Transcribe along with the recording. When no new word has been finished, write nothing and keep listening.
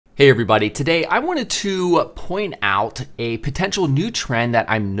Hey everybody, today I wanted to point out a potential new trend that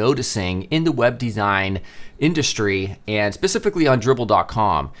I'm noticing in the web design industry and specifically on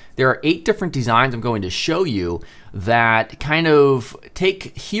Dribbble.com. There are 8 different designs I'm going to show you that kind of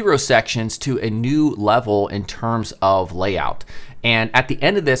take hero sections to a new level in terms of layout. And at the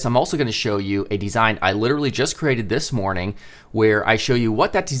end of this, I'm also going to show you a design I literally just created this morning where I show you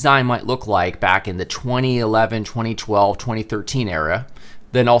what that design might look like back in the 2011, 2012, 2013 era.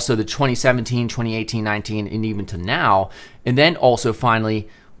 Then also the 2017, 2018, 19, and even to now. And then also finally,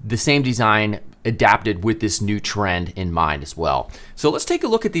 the same design adapted with this new trend in mind as well. So let's take a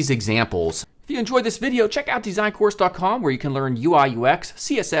look at these examples. If you enjoyed this video, check out DesignCourse.com where you can learn UI, UX,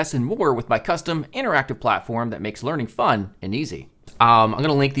 CSS, and more with my custom interactive platform that makes learning fun and easy. I'm going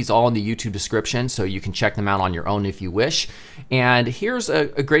to link these all in the YouTube description so you can check them out on your own if you wish. And here's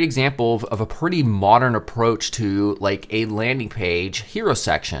a great example of a pretty modern approach to like a landing page hero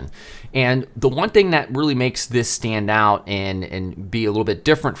section. And the one thing that really makes this stand out and be a little bit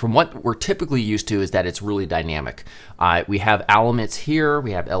different from what we're typically used to is that it's really dynamic. We have elements here,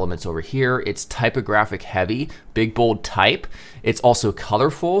 we have elements over here. It's typographic heavy, big bold type. It's also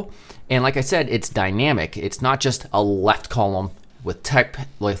colorful. And like I said, it's dynamic. It's not just a left column with type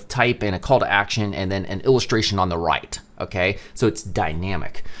and a call to action and then an illustration on the right. Okay, so it's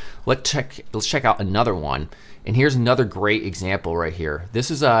dynamic. Let's check out another one. And here's another great example right here.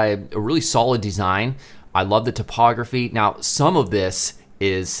 This is a really solid design. I love the typography. Now, some of this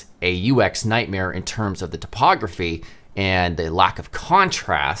is a UX nightmare in terms of the typography and the lack of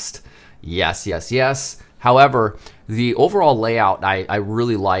contrast. Yes, yes, yes. However, the overall layout I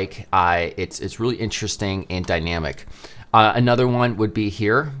really like. It's really interesting and dynamic. Another one would be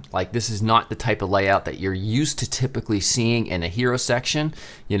here. Like, this is not the type of layout that you're used to typically seeing in a hero section.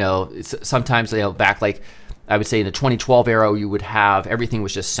 You know, sometimes, you know, back like I would say in the 2012 era, you would have everything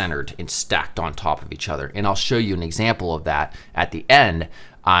was just centered and stacked on top of each other. And I'll show you an example of that at the end.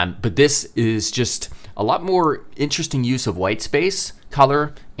 But this is just a lot more interesting use of white space,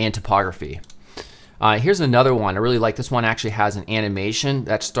 color, and typography. Here's another one. I really like this one. Actually has an animation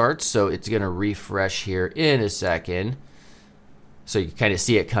that starts, so it's going to refresh here in a second. So you kind of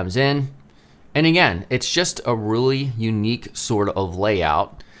see it comes in. And again, it's just a really unique sort of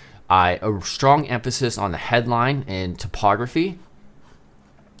layout. A strong emphasis on the headline and typography.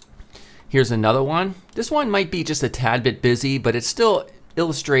 Here's another one. This one might be just a tad bit busy, but it's still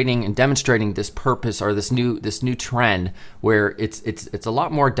illustrating and demonstrating this purpose or this new trend where it's a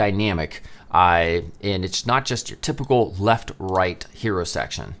lot more dynamic. And it's not just your typical left-right hero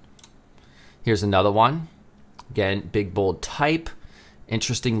section. Here's another one. Again, big bold type,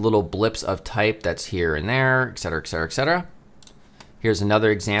 interesting little blips of type that's here and there, etc., etc., etc. Here's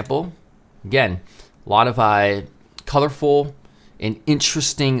another example. Again, a lot of colorful and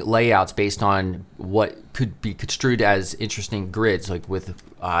interesting layouts based on what could be construed as interesting grids, like with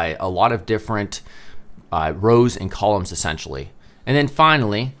a lot of different rows and columns essentially. And then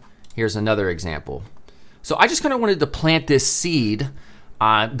finally, here's another example. So I just kind of wanted to plant this seed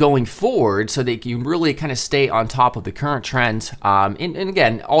going forward so that you really kind of stay on top of the current trends. And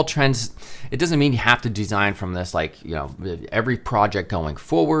again, all trends, it doesn't mean you have to design from this, like, you know, every project going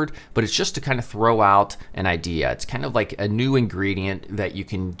forward, but it's just to kind of throw out an idea. It's kind of like a new ingredient that you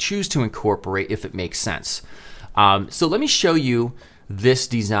can choose to incorporate if it makes sense. So let me show you this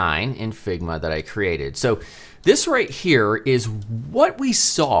design in Figma that I created. So this right here is what we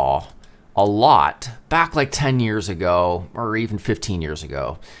saw a lot back like 10 years ago or even 15 years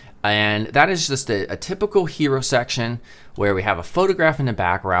ago. And that is just a typical hero section where we have a photograph in the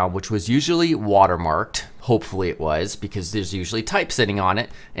background, which was usually watermarked. Hopefully it was, because there's usually type sitting on it,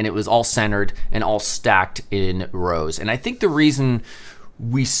 and it was all centered and all stacked in rows. And I think the reason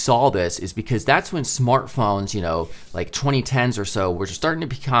we saw this is because that's when smartphones, you know, like 2010s or so, were starting to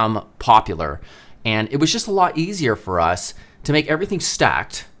become popular. And it was just a lot easier for us to make everything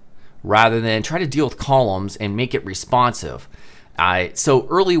stacked rather than try to deal with columns and make it responsive. So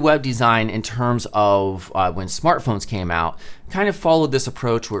early web design in terms of when smartphones came out kind of followed this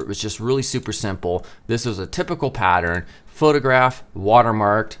approach where it was just really super simple. This was a typical pattern: photograph,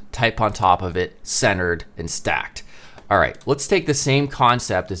 watermarked, type on top of it, centered, and stacked. All right, let's take the same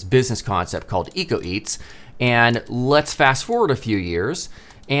concept, this business concept called Eco Eats, and let's fast forward a few years.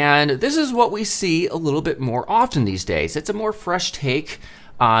 And this is what we see a little bit more often these days. It's a more fresh take.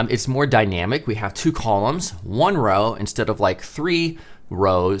 It's more dynamic. We have 2 columns, 1 row instead of like 3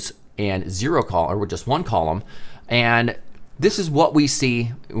 rows and 0 column, or just 1 column. And this is what we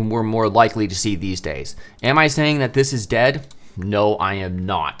see and we're more likely to see these days. Am I saying that this is dead? No, I am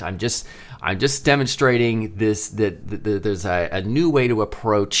not. I'm just demonstrating this, that there's a new way to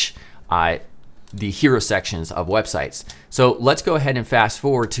approach the hero sections of websites. So let's go ahead and fast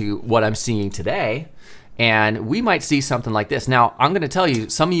forward to what I'm seeing today. And we might see something like this. Now, I'm going to tell you,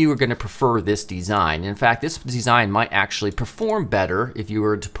 some of you are going to prefer this design. In fact, this design might actually perform better if you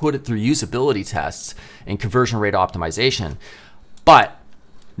were to put it through usability tests and conversion rate optimization. But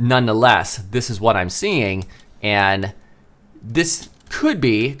nonetheless, this is what I'm seeing. And this could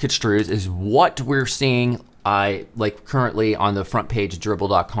be construed as what we're seeing like currently on the front page of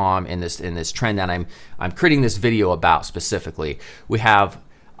Dribbble.com in this trend that I'm creating this video about specifically. We have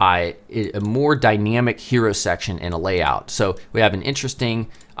a more dynamic hero section in a layout. So we have an interesting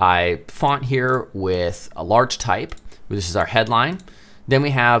font here with a large type. This is our headline. Then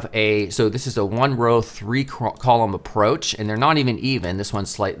we have so this is a 1 row 3 column approach, and they're not even. This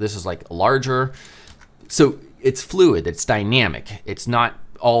is like larger. So it's fluid, it's dynamic. It's not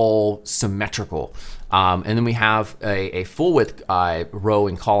all symmetrical. And then we have a full width row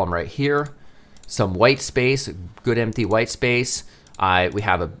and column right here. Some white space, good empty white space. We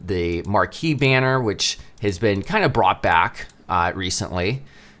have the marquee banner, which has been kind of brought back recently.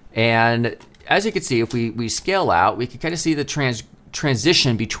 And as you can see, if we scale out, we can kind of see the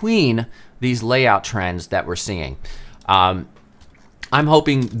transition between these layout trends that we're seeing. I'm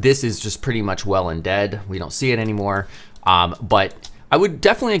hoping this is just pretty much well and dead. We don't see it anymore. But I would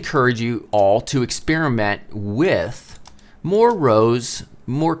definitely encourage you all to experiment with more rows,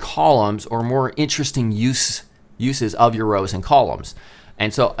 more columns, or more interesting uses of your rows and columns.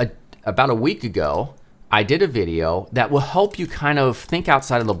 And so about a week ago, I did a video that will help you kind of think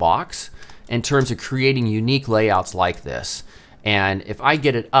outside of the box in terms of creating unique layouts like this. And if I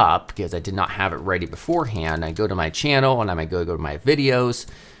get it up, because I did not have it ready beforehand, I go to my channel and I might go to my videos.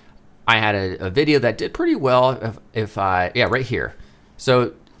 I had a video that did pretty well yeah, right here.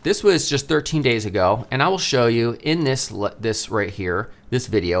 So this was just 13 days ago, and I will show you in this right here, this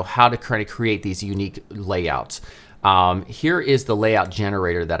video, how to kind of create these unique layouts. Here is the layout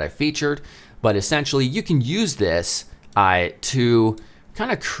generator that I featured, but essentially you can use this to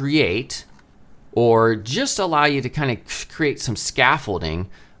kind of create, or just allow you to kind of create some scaffolding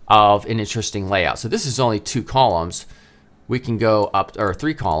of an interesting layout. So this is only 2 columns. We can go up, or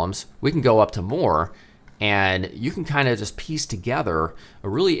 3 columns. We can go up to more, and you can kind of just piece together a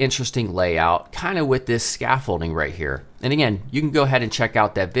really interesting layout kind of with this scaffolding right here. And again, you can go ahead and check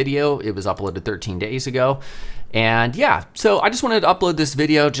out that video. It was uploaded 13 days ago. And yeah, so I just wanted to upload this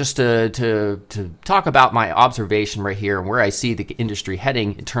video just to talk about my observation right here and where I see the industry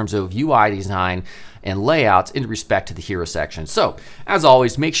heading in terms of UI design and layouts in respect to the hero section. So as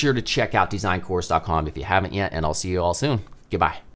always, make sure to check out DesignCourse.com if you haven't yet, and I'll see you all soon. Goodbye.